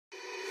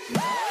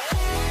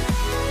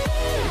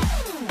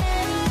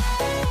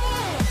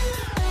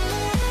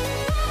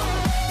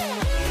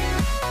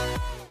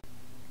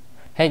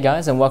Hey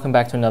guys, and welcome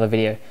back to another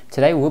video.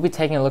 Today we'll be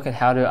taking a look at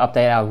how to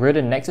update our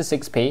rooted Nexus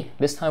 6P,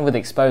 this time with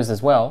exposed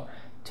as well,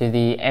 to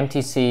the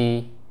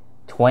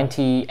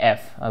MTC20F,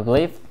 I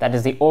believe. That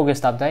is the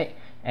August update,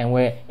 and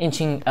we're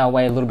inching our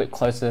way a little bit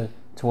closer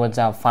towards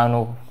our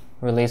final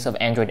release of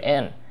Android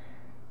N.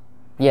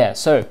 Yeah,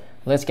 so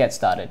let's get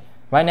started.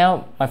 Right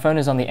now, my phone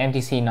is on the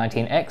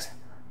MTC19X,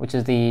 which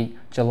is the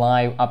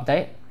July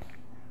update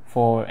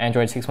for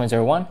Android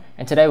 6.01,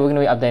 and today we're going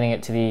to be updating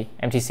it to the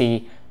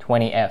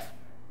MTC20F.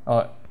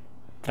 Or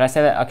did I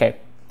say that? Okay,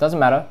 doesn't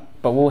matter,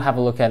 but we'll have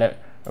a look at it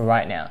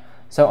right now.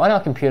 So on our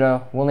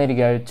computer, we'll need to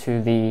go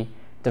to the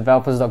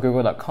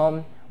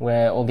developers.google.com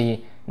where all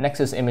the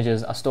Nexus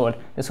images are stored.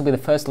 This will be the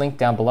first link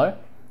down below.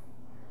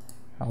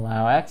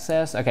 Allow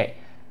access. Okay,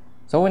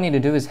 so all we need to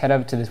do is head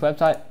over to this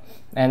website,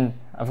 and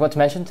I forgot to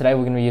mention today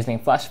we're going to be using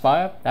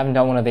FlashFire. I haven't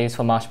done one of these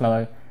for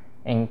Marshmallow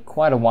in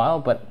quite a while,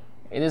 but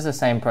it is the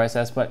same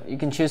process, but you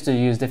can choose to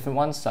use different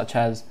ones, such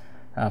as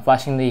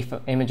flashing the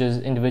images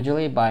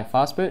individually by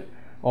fastboot,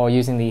 or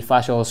using the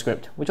FlashAll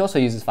script, which also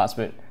uses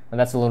fastboot, but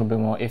that's a little bit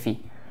more iffy.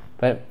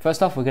 But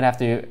first off, we're going to have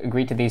to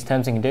agree to these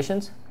terms and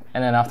conditions,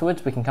 and then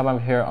afterwards we can come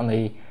over here on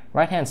the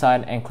right hand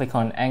side and click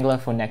on Angler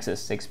for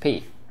Nexus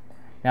 6P.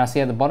 Now see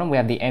at the bottom we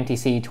have the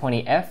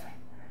MTC20F,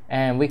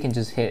 and we can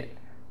just hit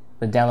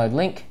the download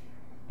link,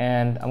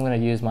 and I'm going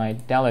to use my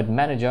download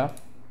manager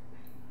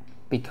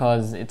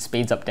because it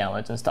speeds up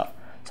downloads and stuff.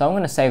 So I'm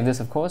going to save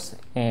this, of course,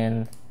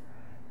 and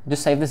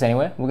just save this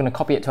anywhere. We're going to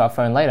copy it to our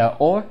phone later,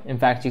 or in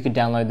fact you could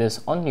download this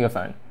on your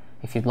phone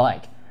if you'd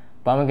like,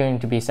 but I'm going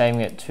to be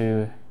saving it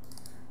to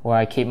where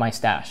I keep my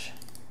stash,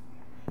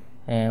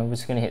 and we're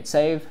just going to hit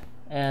save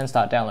and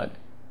start download.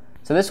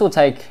 So this will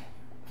take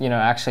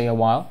actually a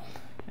while,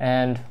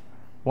 and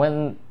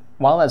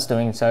while that's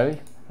doing so,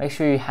 make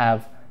sure you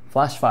have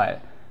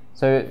FlashFire.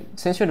 So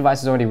since your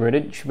device is already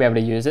rooted, you should be able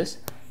to use this,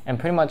 and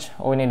pretty much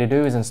all we need to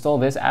do is install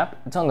this app.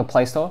 It's on the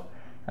Play Store.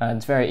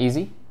 It's very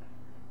easy.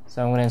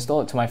 So I'm going to install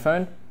it to my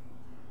phone,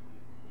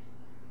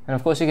 and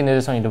of course you can do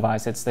this on your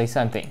device, it's the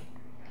same thing.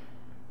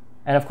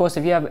 And of course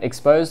if you have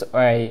exposed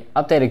or a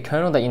updated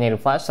kernel that you need to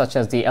flash, such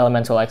as the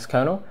Elemental X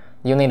kernel,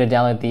 you'll need to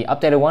download the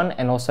updated one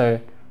and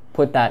also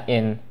put that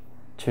in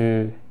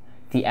to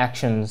the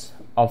actions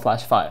of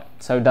FlashFire.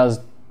 So it does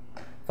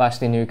flash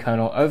the new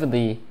kernel over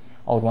the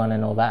old one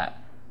and all that.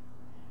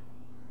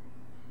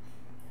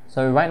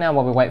 So right now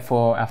while we wait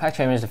for our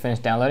factory image to finish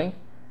downloading,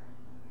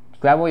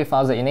 grab all your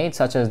files that you need,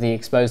 such as the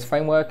exposed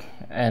framework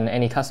and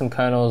any custom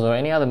kernels or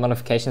any other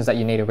modifications that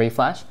you need to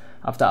reflash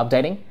after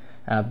updating.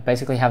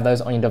 Basically have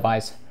those on your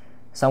device,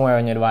 somewhere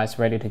on your device,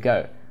 ready to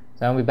go.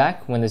 So I'll be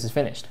back when this is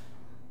finished.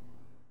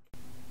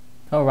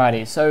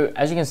 Alrighty, so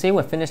as you can see,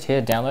 we're finished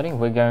here downloading.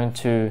 We're going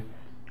to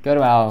go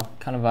to our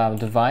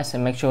device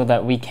and make sure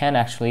that we can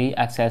actually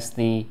access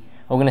we're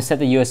going to set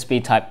the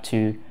USB type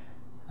to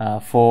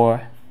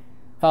for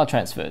file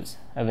transfers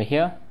over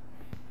here,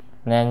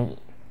 and then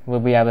we'll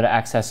be able to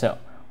access it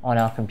on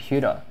our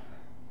computer.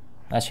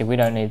 Actually, we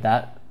don't need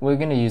that. We're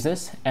going to use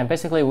this, and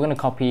basically we're going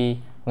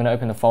to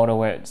open the folder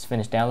where it's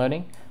finished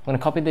downloading. We're going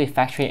to copy the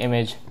factory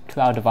image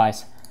to our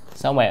device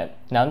somewhere.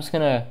 Now I'm just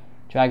going to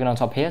drag it on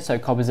top here so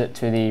it copies it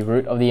to the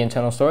root of the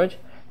internal storage.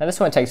 Now this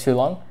won't take too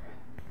long.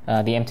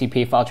 The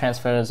MTP file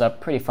transfers are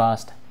pretty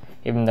fast,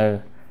 even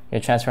though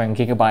you're transferring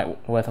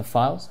gigabyte worth of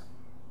files.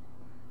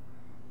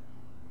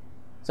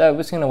 So we're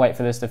just going to wait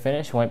for this to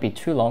finish. It won't be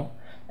too long,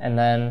 and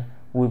then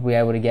we'll be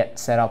able to get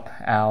set up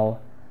our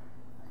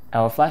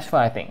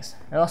FlashFire things.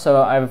 And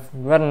also, I've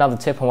read another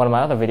tip on one of my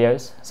other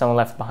videos. Someone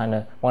left behind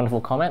a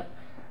wonderful comment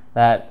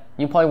that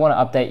you probably want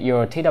to update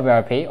your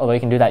TWRP, although you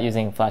can do that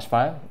using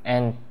FlashFire,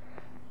 and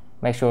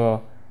make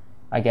sure,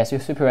 I guess,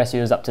 your Super SU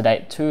is up to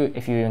date too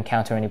if you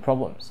encounter any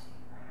problems.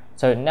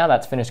 So now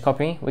that's finished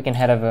copying, we can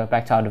head over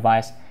back to our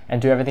device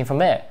and do everything from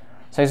there.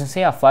 So you can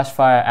see our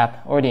FlashFire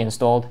app already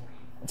installed.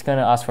 It's going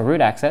to ask for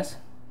root access.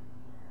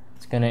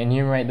 It's going to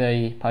enumerate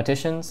the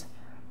partitions,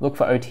 look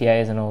for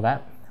OTAs and all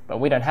that, but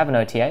we don't have an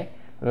OTA.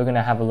 We're going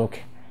to have a look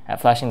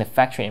at flashing the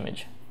factory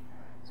image.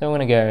 So we're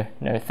going to go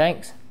no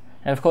thanks,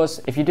 and of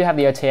course if you do have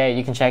the OTA,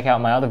 you can check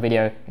out my other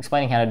video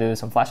explaining how to do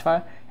this on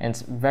FlashFire, and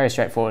it's very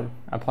straightforward.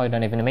 I probably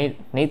don't even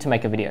need to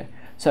make a video.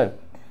 So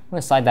I'm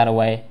going to slide that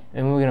away,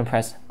 and we're going to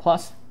press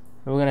plus,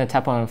 and we're going to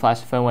tap on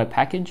Flash Firmware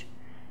Package,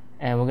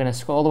 and we're going to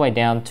scroll all the way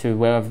down to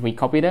wherever we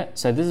copied it.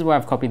 So this is where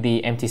I've copied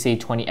the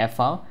MTC20F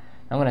file.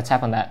 I'm going to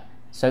tap on that.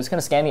 So it's going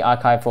to scan the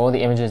archive for all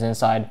the images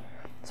inside.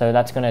 So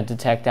that's going to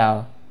detect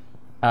our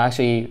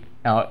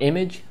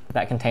image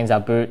that contains our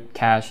boot,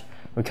 cache,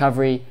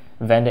 recovery,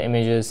 vendor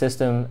images,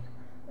 system,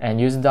 and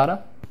user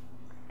data.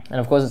 And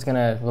of course it's going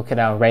to look at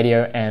our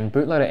radio and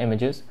bootloader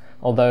images,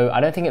 although I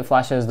don't think it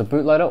flashes the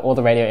bootloader or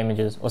the radio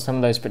images, or some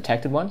of those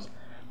protected ones.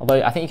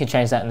 Although I think you can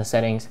change that in the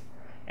settings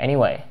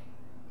anyway.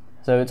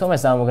 So it's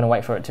almost done. We're going to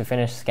wait for it to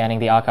finish scanning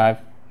the archive,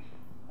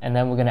 and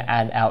then we're going to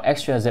add our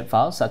extra zip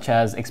files, such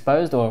as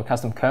exposed or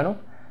custom kernel.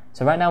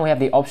 So right now we have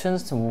the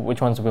options to which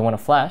ones we want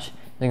to flash,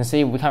 you can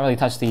see we can't really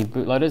touch the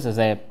bootloaders as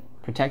they're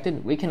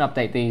protected. We can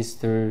update these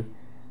through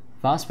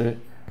fastboot.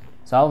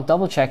 So I'll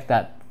double check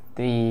that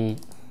the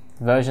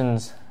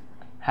versions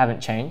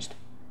haven't changed,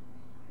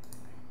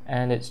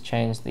 and it's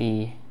changed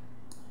the,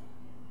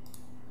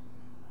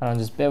 hold on,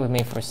 just bear with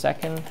me for a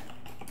second.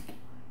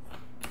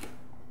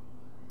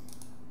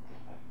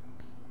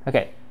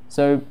 Okay,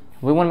 so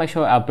we want to make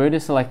sure our boot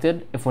is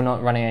selected if we're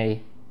not running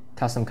a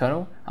custom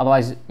kernel.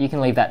 Otherwise, you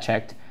can leave that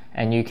checked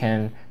and you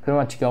can pretty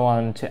much go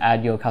on to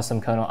add your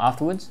custom kernel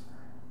afterwards.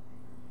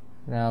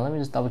 Now let me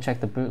just double check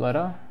the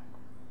bootloader.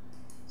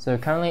 So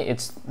currently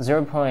it's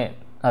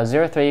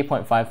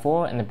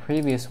 03.54 and the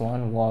previous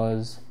one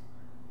was,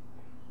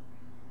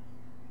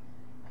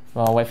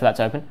 well, I'll wait for that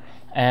to open.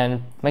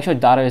 And make sure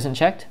data isn't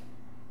checked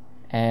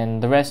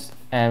and the rest,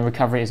 and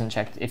recovery isn't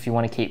checked if you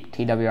want to keep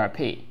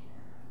TWRP.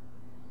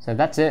 So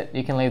that's it,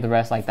 you can leave the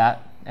rest like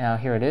that. Now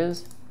here it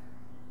is,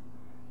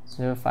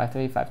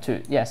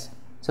 05352, yes.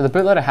 So the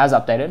bootloader has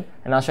updated,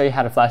 and I'll show you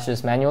how to flash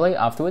this manually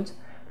afterwards,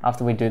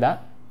 after we do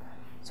that.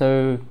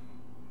 So,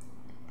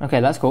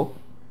 okay, that's cool.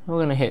 We're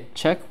gonna hit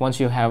check once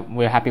we're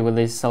happy with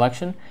this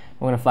selection.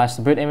 We're gonna flash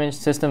the boot image,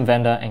 system,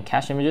 vendor, and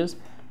cache images.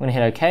 We're gonna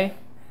hit OK,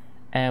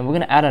 and we're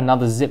gonna add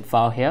another zip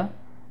file here,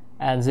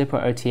 add zip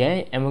or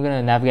OTA, and we're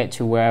gonna navigate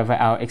to wherever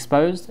our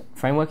exposed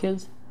framework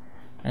is.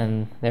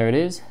 And there it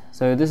is.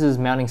 So this is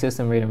mounting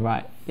system read and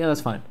write. Yeah, that's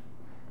fine.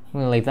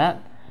 I'm gonna leave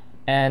that.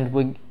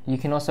 And you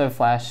can also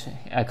flash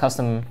a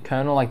custom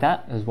kernel like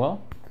that as well.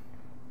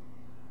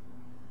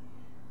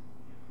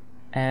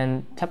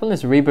 And tap on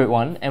this reboot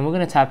one, and we're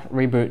gonna tap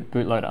reboot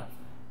bootloader.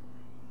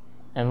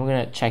 And we're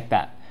gonna check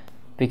that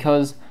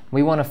because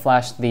we wanna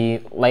flash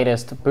the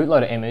latest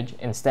bootloader image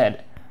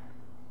instead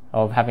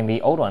of having the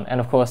old one.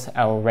 And of course,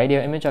 our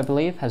radio image, I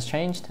believe, has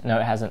changed. No,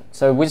 it hasn't.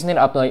 So we just need to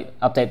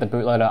update the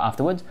bootloader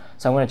afterwards.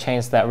 So I'm going to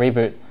change that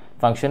reboot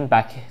function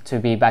back into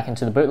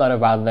the bootloader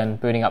rather than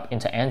booting up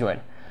into Android.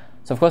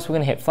 So of course, we're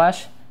going to hit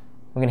flash,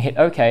 we're going to hit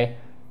OK,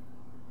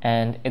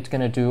 and it's going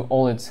to do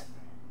all its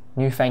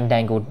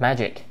newfangled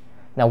magic.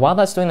 Now, while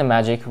that's doing the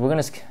magic, we're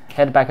going to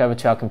head back over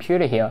to our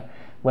computer here,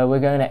 where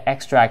we're going to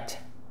extract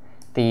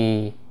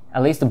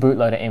at least the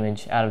bootloader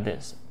image out of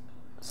this.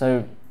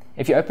 So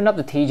if you open up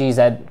the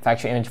TGZ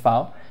factory image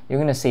file, you're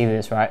going to see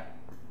this, right?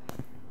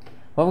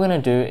 What we're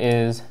going to do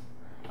is,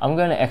 I'm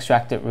going to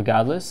extract it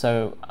regardless.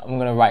 So I'm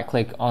going to right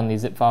click on the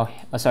zip file,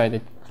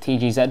 the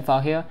TGZ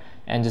file here,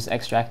 and just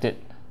extract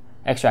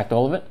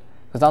all of it,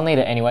 because I'll need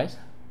it anyways,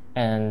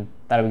 and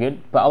that'll be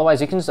good. But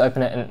otherwise, you can just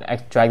open it and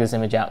drag this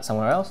image out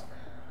somewhere else.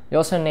 You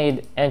also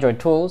need Android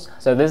tools.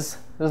 So this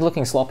is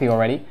looking sloppy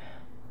already,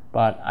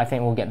 but I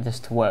think we'll get this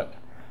to work.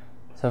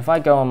 So if I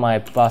go on my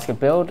basket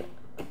build,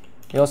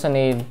 you also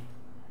need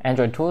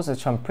Android tools,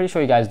 which I'm pretty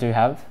sure you guys do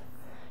have.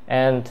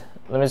 And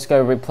let me just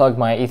go replug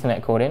my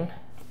Ethernet cord in.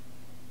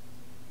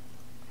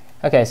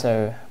 Okay,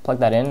 so plug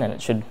that in and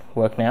it should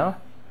work now.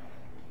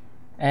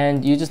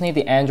 And you just need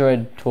the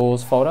Android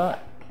tools folder,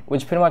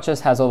 which pretty much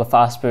just has all the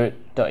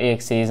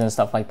fastboot.exes and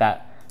stuff like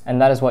that.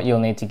 And that is what you'll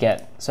need to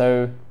get.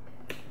 So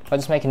if I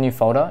just make a new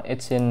folder,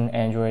 it's in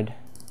Android.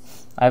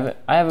 I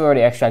have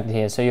already extracted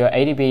here. So your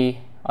ADB,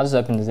 I'll just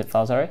open the zip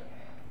file, sorry.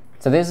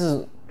 So these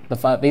are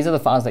the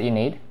files that you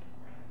need,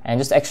 and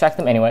just extract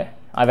them anyway.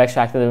 I've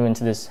extracted them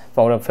into this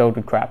folder filled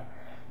with crap.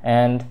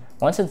 And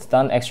once it's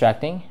done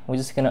extracting, we're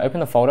just going to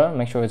open the folder,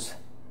 make sure it's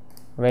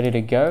ready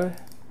to go.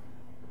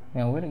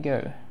 Now, where'd it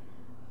go?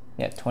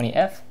 Yeah,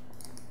 20F.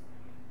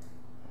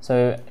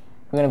 So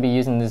we're going to be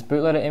using this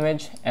bootloader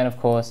image and of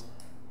course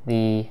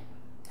the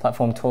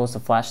platform tools to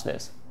flash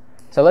this.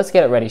 So let's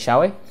get it ready,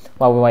 shall we?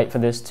 While we wait for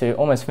this to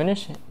almost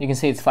finish, you can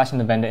see it's flashing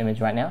the vendor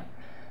image right now.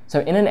 So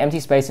in an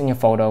empty space in your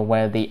folder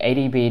where the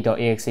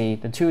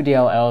adb.exe, the two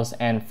DLLs,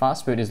 and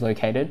fastboot is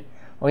located,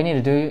 all you need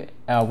to do,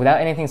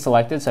 without anything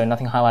selected, so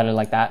nothing highlighted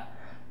like that,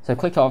 so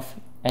click off,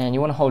 and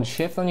you want to hold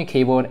shift on your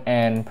keyboard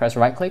and press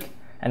right click,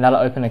 and that'll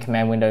open a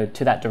command window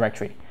to that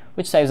directory,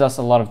 which saves us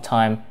a lot of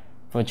time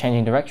for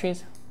changing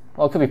directories.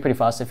 Well, it could be pretty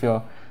fast if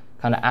you're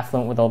kind of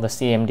affluent with all the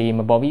CMD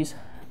mabobbies,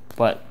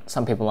 but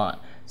some people aren't.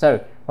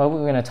 So what we're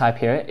going to type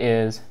here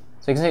is,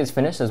 so you can see it's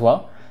finished as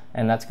well,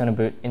 and that's going to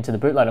boot into the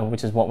bootloader,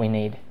 which is what we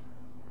need.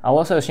 I'll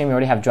also assume you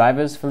already have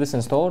drivers for this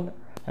installed,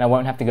 and I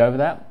won't have to go over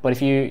that. But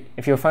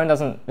if your phone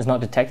is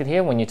not detected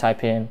here when you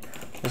type in,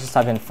 let's just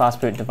type in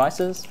fastboot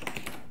devices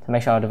to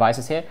make sure our device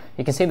is here.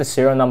 You can see the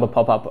serial number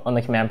pop up on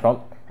the command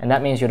prompt, and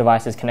that means your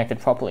device is connected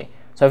properly.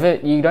 So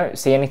if you don't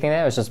see anything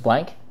there, it's just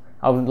blank,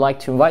 I would like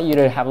to invite you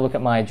to have a look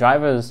at my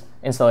drivers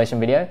installation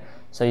video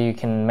so you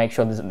can make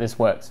sure this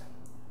works.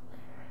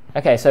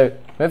 Okay, so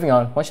moving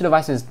on, once your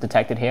device is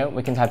detected here,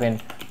 we can type in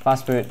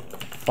fastboot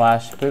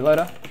flash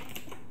bootloader,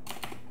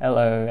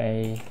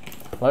 LOA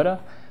loader,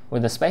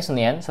 with a space on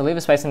the end. So leave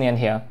a space on the end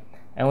here,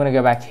 and we're going to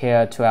go back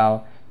here to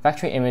our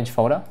factory image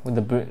folder with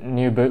the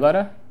new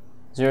bootloader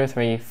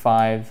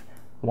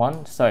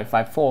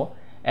 54,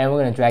 and we're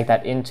going to drag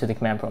that into the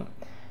command prompt.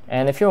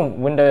 And if you're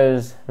on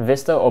Windows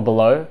Vista or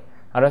below,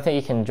 I don't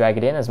think you can drag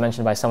it in, as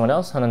mentioned by someone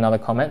else on another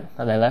comment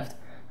that they left.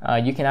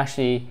 You can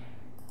actually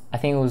I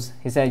think it was,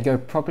 he said go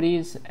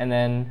properties and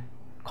then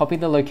copy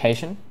the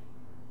location.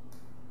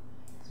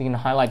 So you can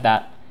highlight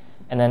that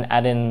and then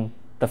add in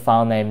the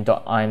file name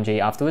 .img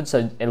afterwards,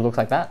 so it looks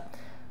like that.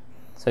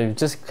 So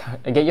just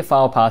get your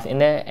file path in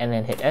there and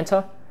then hit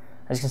enter.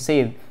 As you can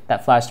see,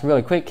 that flashed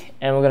really quick,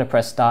 and we're going to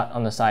press start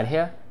on the side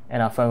here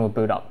and our phone will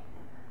boot up.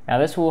 Now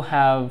this will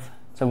have,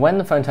 so when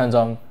the phone turns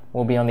on,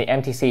 we'll be on the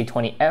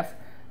MTC20F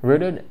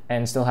rooted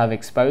and still have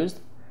exposed,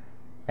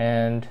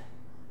 and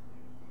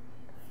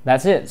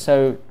that's it.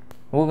 So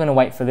we're going to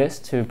wait for this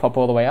to pop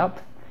all the way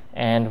up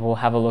and we'll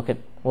have a look at,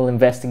 we'll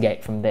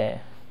investigate from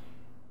there.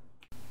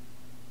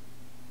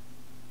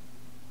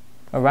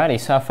 Alrighty,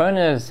 so our phone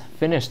is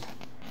finished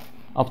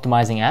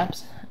optimizing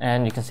apps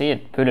and you can see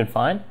it booted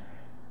fine.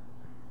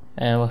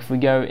 And if we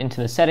go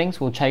into the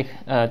settings, we'll take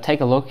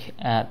a look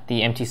at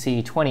the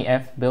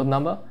MTC20F build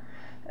number,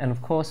 and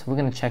of course we're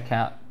going to check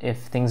out if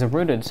things are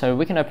rooted. So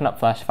we can open up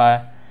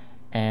FlashFire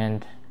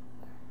and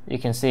you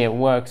can see it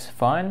works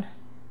fine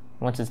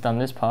once it's done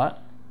this part.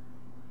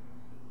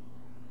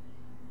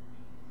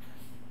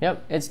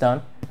 Yep, it's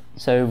done.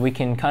 So we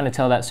can kind of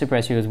tell that Super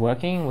SU is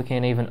working. We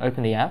can even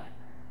open the app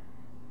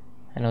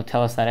and it'll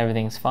tell us that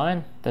everything's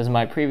fine. Those are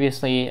my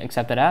previously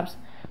accepted apps,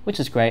 which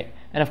is great.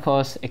 And of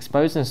course,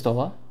 exposed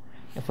installer.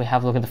 If we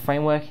have a look at the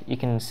framework, you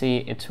can see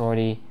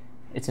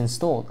it's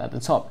installed at the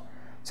top.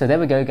 So there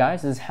we go,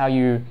 guys. This is how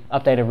you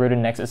update a rooted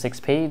Nexus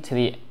 6P to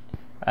the,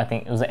 I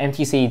think it was the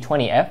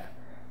MTC20F,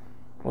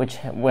 which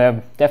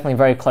we're definitely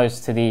very close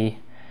to the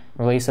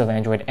release of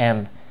Android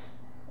M.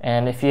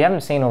 And if you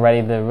haven't seen already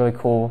the really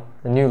cool,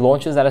 the new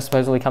launches that are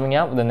supposedly coming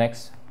out with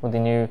the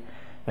new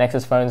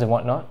Nexus phones and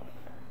whatnot,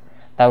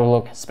 that will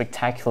look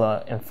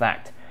spectacular, in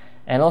fact.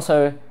 And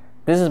also,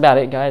 this is about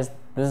it, guys.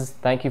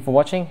 Thank you for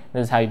watching.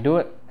 This is how you do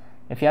it.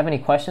 If you have any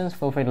questions,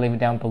 feel free to leave it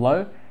down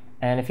below.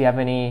 And if you have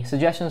any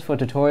suggestions for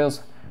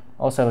tutorials,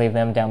 also leave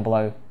them down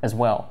below as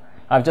well.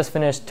 I've just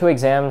finished 2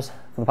 exams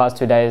for the past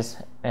 2 days,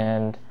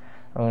 and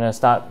I'm going to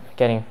start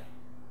getting,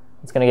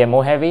 it's going to get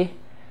more heavy,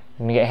 it's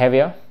going to get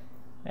heavier.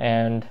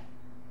 And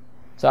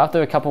so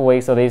after a couple of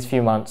weeks or these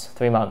few months,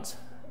 3 months,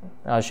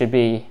 I should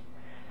be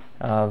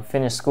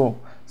finished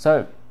school.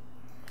 So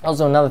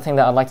also another thing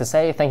that I'd like to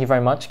say, thank you very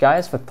much,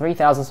 guys, for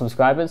 3,000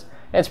 subscribers.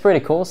 It's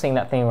pretty cool seeing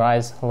that thing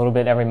rise a little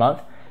bit every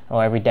month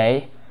or every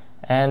day,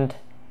 and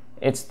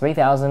it's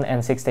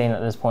 3,016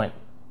 at this point.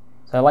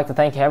 So I'd like to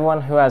thank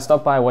everyone who has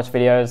stopped by, watched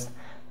videos,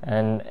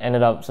 and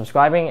ended up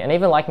subscribing and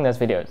even liking those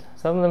videos.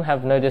 Some of them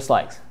have no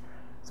dislikes,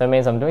 so it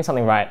means I'm doing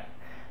something right.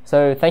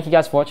 So thank you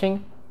guys for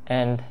watching,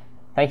 and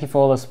thank you for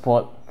all the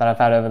support that I've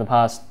had over the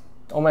past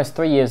almost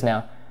 3 years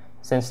now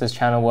since this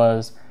channel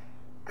was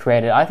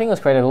created. I think it was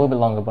created a little bit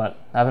longer, but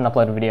I haven't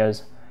uploaded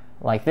videos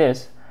like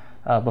this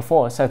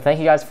before. So thank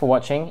you guys for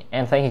watching,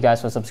 and thank you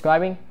guys for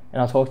subscribing,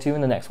 and I'll talk to you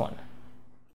in the next one.